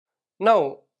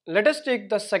Now let us take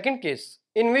the second case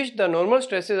in which the normal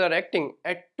stresses are acting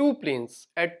at two planes,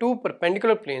 at two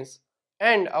perpendicular planes,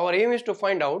 and our aim is to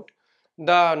find out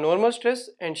the normal stress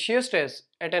and shear stress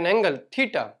at an angle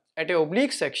theta at a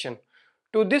oblique section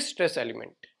to this stress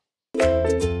element.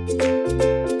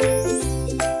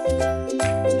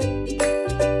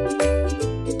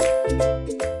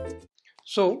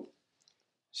 So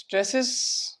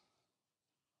stresses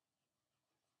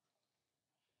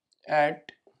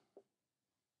at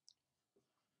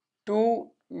two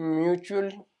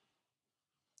mutual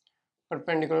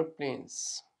perpendicular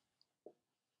planes.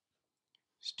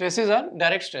 Stresses are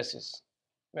direct stresses.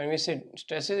 When we say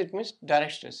stresses, it means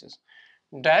direct stresses.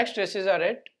 Direct stresses are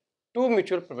at two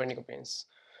mutual perpendicular planes.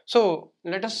 So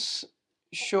let us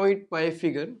show it by a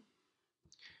figure.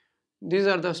 These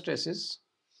are the stresses.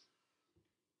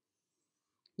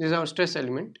 This is our stress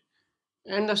element,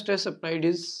 and the stress applied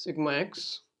is sigma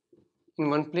x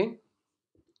in one plane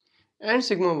and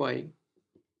sigma y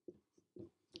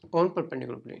on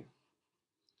perpendicular plane,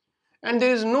 and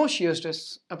there is no shear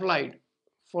stress applied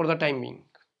for the time being.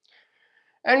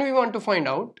 And we want to find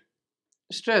out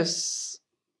stress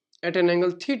at an angle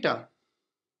theta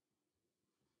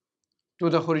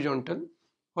to the horizontal.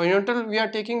 Horizontal we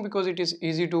are taking because it is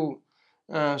easy to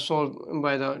solve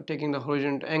by taking the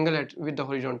horizontal angle with the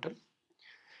horizontal,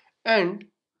 and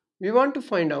we want to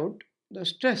find out the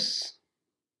stress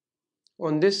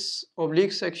on this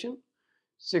oblique section,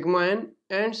 sigma n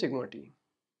and sigma t.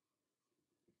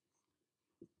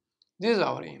 This is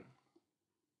our aim.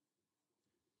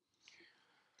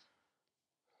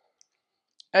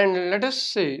 And let us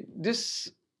say this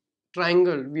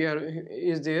triangle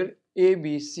is there,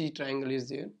 ABC triangle is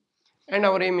there, and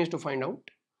our aim is to find out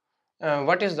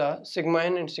what is the sigma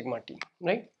n and sigma t,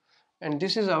 right? And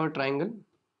this is our triangle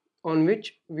on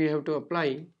which we have to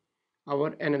apply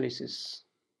our analysis.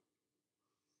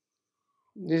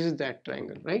 This is that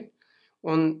triangle, right?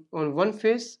 On one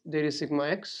face there is sigma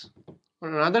x,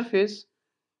 on another face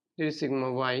there is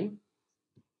sigma y,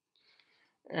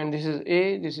 and this is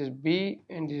A, this is B,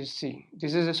 and this is C.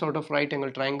 This is a sort of right angle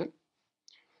triangle,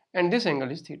 and this angle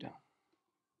is theta.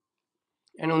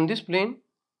 And on this plane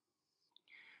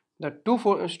the two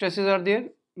stresses are there,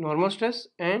 normal stress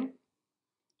and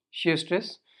shear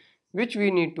stress, which we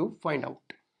need to find out.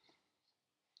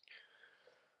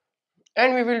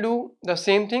 And we will do the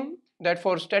same thing, that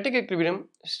for static equilibrium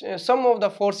sum of the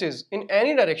forces in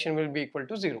any direction will be equal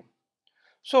to 0.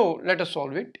 So let us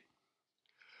solve it.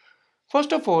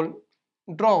 First of all,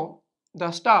 draw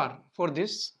the star for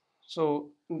this.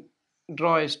 So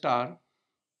draw a star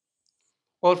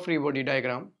or free body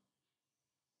diagram,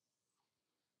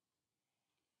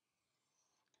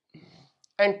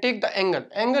 and take the angle.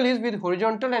 Angle is with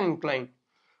horizontal and inclined.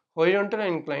 Horizontal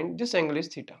and inclined, this angle is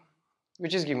theta,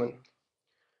 which is given.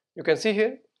 You can see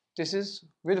here, this is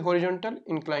with horizontal and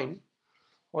inclined,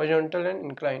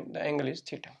 the angle is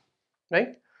theta,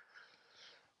 right?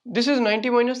 This is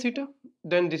 90 minus theta,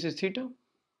 then this is theta,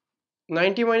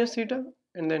 90 minus theta,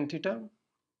 and then theta,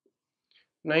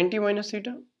 90 minus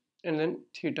theta, and then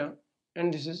theta,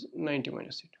 and this is 90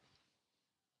 minus theta.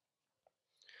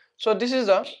 So this is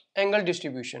the angle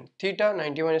distribution: theta,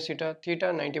 90 minus theta,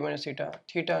 theta, 90 minus theta,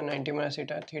 theta, 90 minus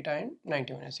theta, theta, and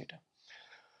 90 minus theta.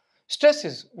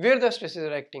 Stresses, where the stresses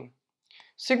are acting: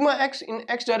 sigma x in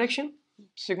x direction,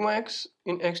 sigma x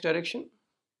in x direction.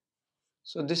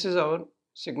 So this is our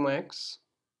sigma x.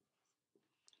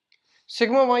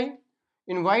 Sigma y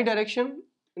in y direction,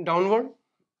 downward,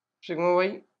 sigma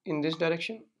y in this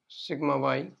direction, sigma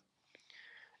y.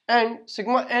 And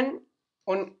sigma n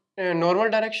on normal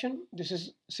direction, this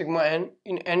is sigma n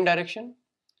in n direction,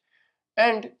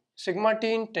 and sigma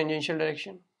t in tangential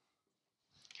direction.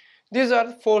 These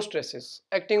are four stresses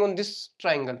acting on this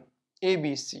triangle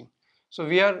ABC. So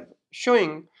we are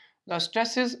showing the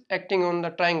stresses acting on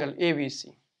the triangle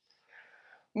ABC.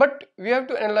 But we have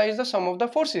to analyze the sum of the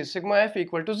forces, sigma f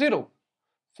equal to 0.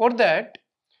 For that,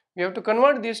 we have to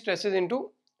convert these stresses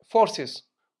into forces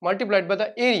multiplied by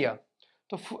the area.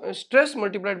 So stress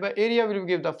multiplied by area will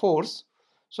give the force.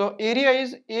 So area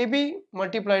is AB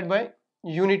multiplied by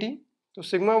unity. So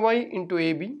sigma y into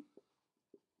AB.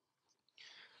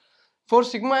 For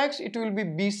sigma x, it will be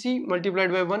BC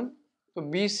multiplied by 1. So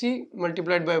BC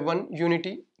multiplied by 1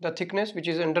 unity, the thickness which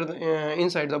is under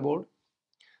inside the board.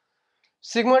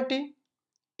 Sigma t,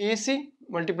 AC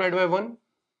multiplied by 1,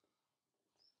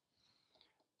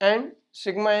 and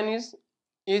sigma n is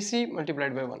AC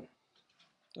multiplied by 1.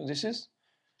 So this is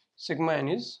sigma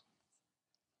n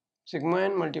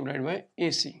multiplied by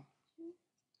AC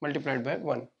multiplied by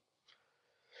 1.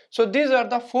 So these are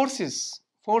the forces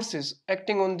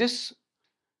acting on this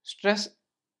stress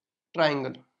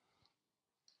triangle.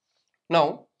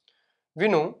 Now we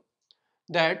know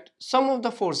that sum of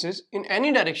the forces in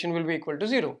any direction will be equal to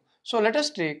 0. So let us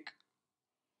take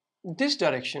this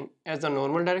direction as the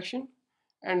normal direction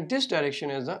and this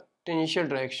direction as the tangential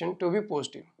direction to be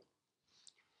positive.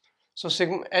 So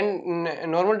sigma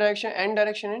n normal direction, n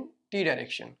direction and t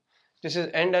direction. This is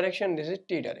n direction, this is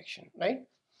t direction, right?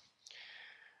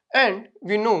 And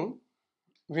we know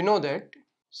that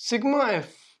sigma f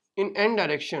in n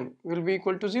direction will be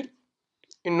equal to 0.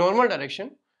 In normal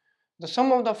direction, the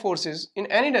sum of the forces in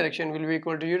any direction will be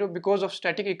equal to 0 because of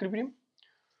static equilibrium.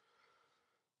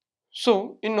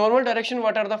 So in normal direction,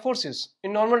 what are the forces?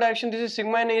 In normal direction, this is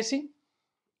sigma n AC,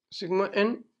 sigma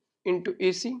n into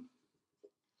AC.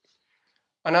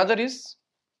 Another is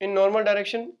in normal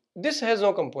direction, this has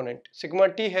no component.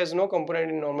 Sigma t has no component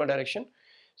in normal direction.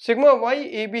 Sigma y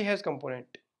AB has component,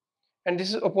 and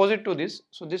this is opposite to this.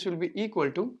 So this will be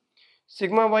equal to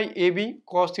sigma y AB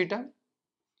cos theta,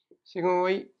 sigma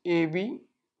y AB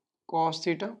cos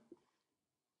theta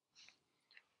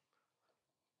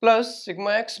plus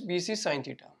sigma x BC sin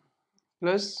theta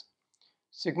plus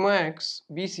sigma x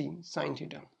BC sin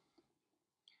theta,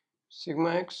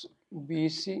 sigma x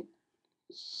BC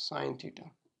sin theta.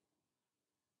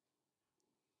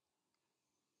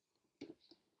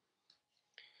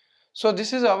 So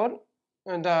this is our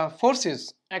the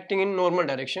forces acting in normal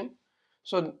direction.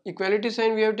 So equality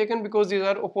sign we have taken because these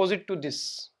are opposite to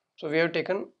this. So we have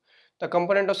taken the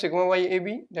component of sigma y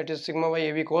AB, that is sigma y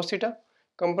AB cos theta.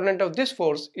 Component of this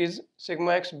force is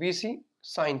sigma x BC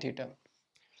sin theta.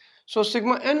 So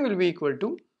sigma n will be equal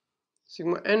to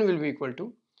sigma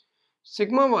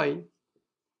y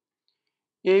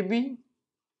AB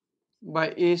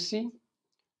by AC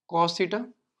cos theta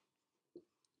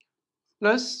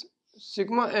plus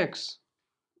sigma x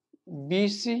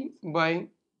BC by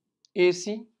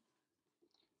AC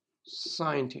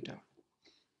sin theta.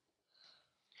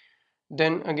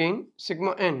 Then again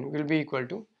sigma n will be equal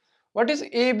to, what is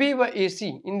AB by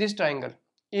AC in this triangle?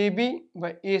 AB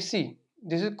by AC,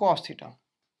 this is cos theta.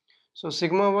 So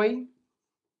sigma y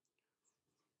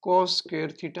cos square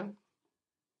theta,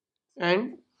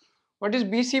 and what is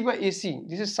BC by AC?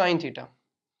 This is sin theta.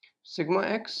 Sigma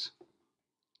x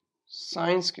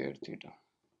sin square theta.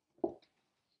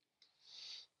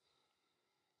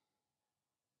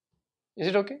 Is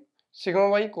it okay? Sigma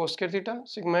y cos square theta,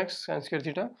 sigma x sin square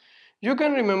theta. You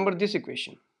can remember this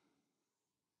equation.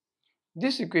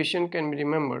 This equation can be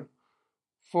remembered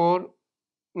for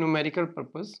numerical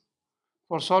purpose,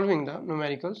 for solving the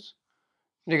numericals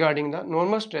regarding the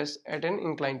normal stress at an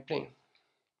inclined plane.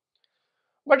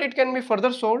 But it can be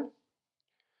further solved,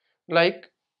 like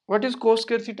what is cos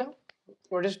square theta?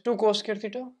 What is 2 cos square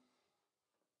theta?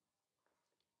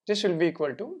 This will be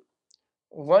equal to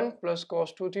 1 plus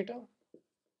cos 2 theta.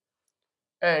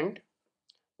 And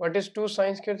what is 2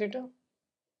 sin square theta?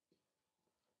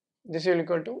 This will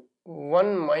equal to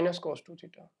 1 minus cos 2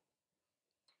 theta.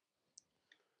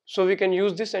 So we can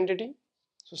use this entity.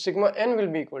 So sigma n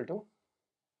will be equal to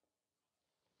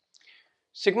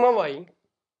sigma y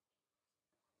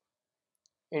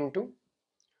into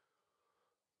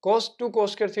cos 2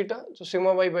 cos square theta. So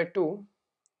sigma y by 2,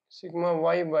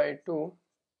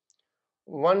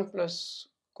 1 plus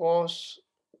cos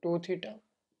 2 theta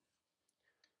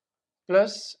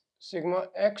plus sigma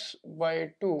x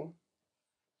by 2,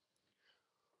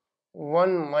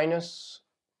 1 minus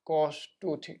cos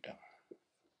 2 theta.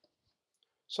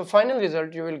 So final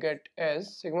result you will get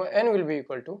as sigma n will be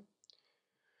equal to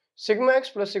sigma x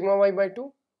plus sigma y by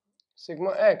 2,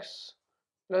 sigma x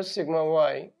plus sigma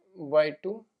y by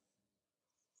 2,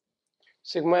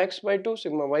 sigma x by 2,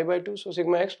 sigma y by 2. So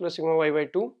sigma x plus sigma y by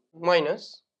 2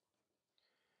 minus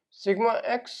sigma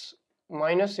x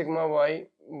minus sigma y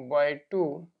by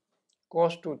 2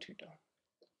 cos 2 theta.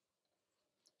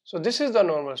 So this is the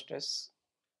normal stress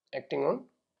acting on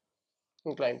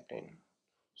inclined plane.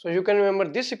 So you can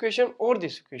remember this equation or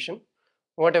this equation,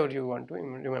 whatever you want to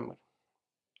remember.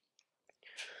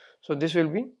 So this will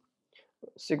be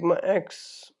sigma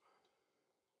x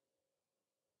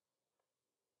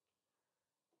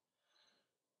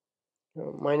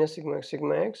minus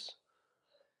sigma x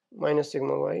minus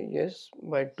sigma y, yes,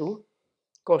 by 2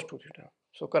 cos 2 theta.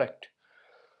 So correct.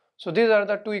 So these are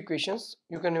the two equations.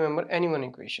 You can remember any one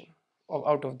equation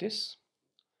out of this.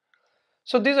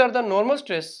 So these are the normal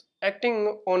stress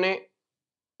acting on a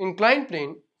inclined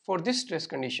plane for this stress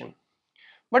condition.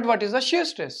 But what is the shear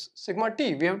stress? Sigma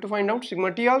t. We have to find out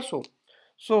sigma t also.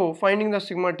 So finding the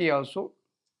sigma t also.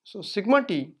 So sigma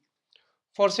t,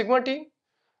 for sigma t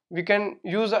we can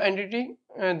use the entity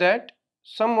that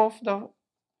sum of the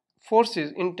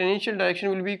forces in tangential direction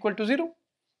will be equal to 0.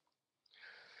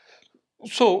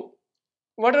 So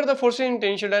what are the forces in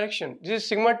tangential direction? This is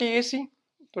sigma t AC.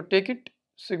 So take it,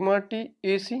 sigma t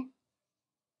AC,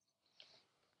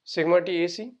 sigma t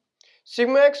AC.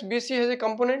 Sigma x BC has a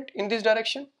component in this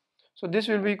direction. So this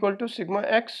will be equal to sigma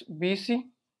x BC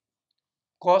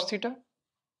cos theta,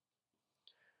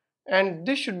 and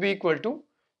this should be equal to,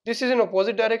 this is in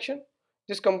opposite direction,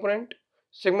 this component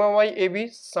sigma y AB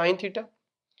sin theta,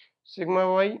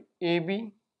 sigma y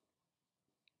AB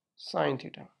sin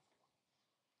theta.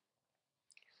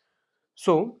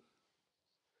 So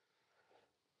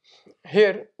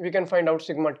here we can find out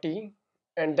sigma t,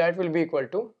 and that will be equal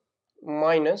to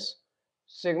minus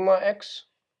sigma x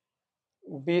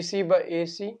BC by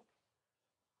AC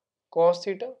cos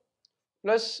theta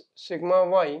plus sigma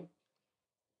y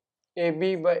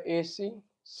AB by AC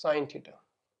sin theta.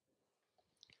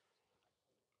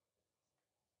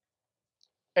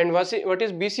 And what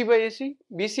is BC by AC?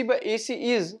 BC by AC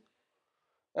is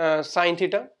sin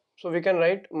theta. So we can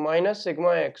write minus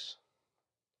sigma x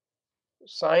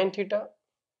sin theta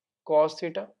cos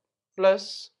theta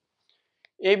plus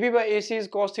AB by AC is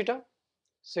cos theta,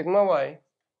 sigma y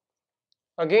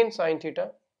again sin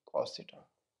theta cos theta.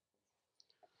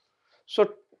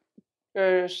 So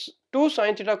 2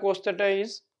 sin theta cos theta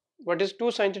is, what is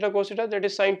 2 sin theta cos theta? That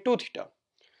is sin 2 theta.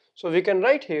 So we can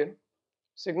write here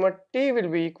sigma t will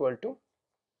be equal to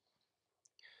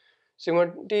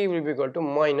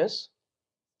minus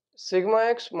sigma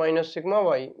x minus sigma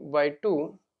y by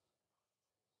 2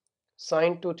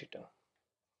 sin 2 theta.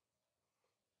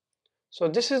 So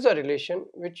this is the relation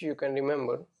which you can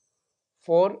remember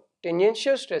for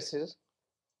tangential stresses,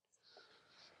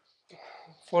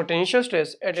 for tangential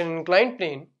stress at an inclined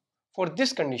plane for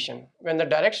this condition when the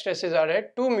direct stresses are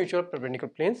at two mutual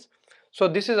perpendicular planes. So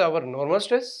this is our normal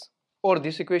stress, or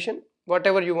this equation,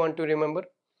 whatever you want to remember.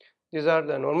 These are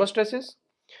the normal stresses,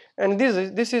 and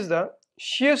this is the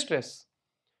shear stress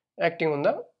acting on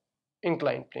the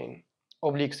inclined plane,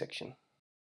 oblique section.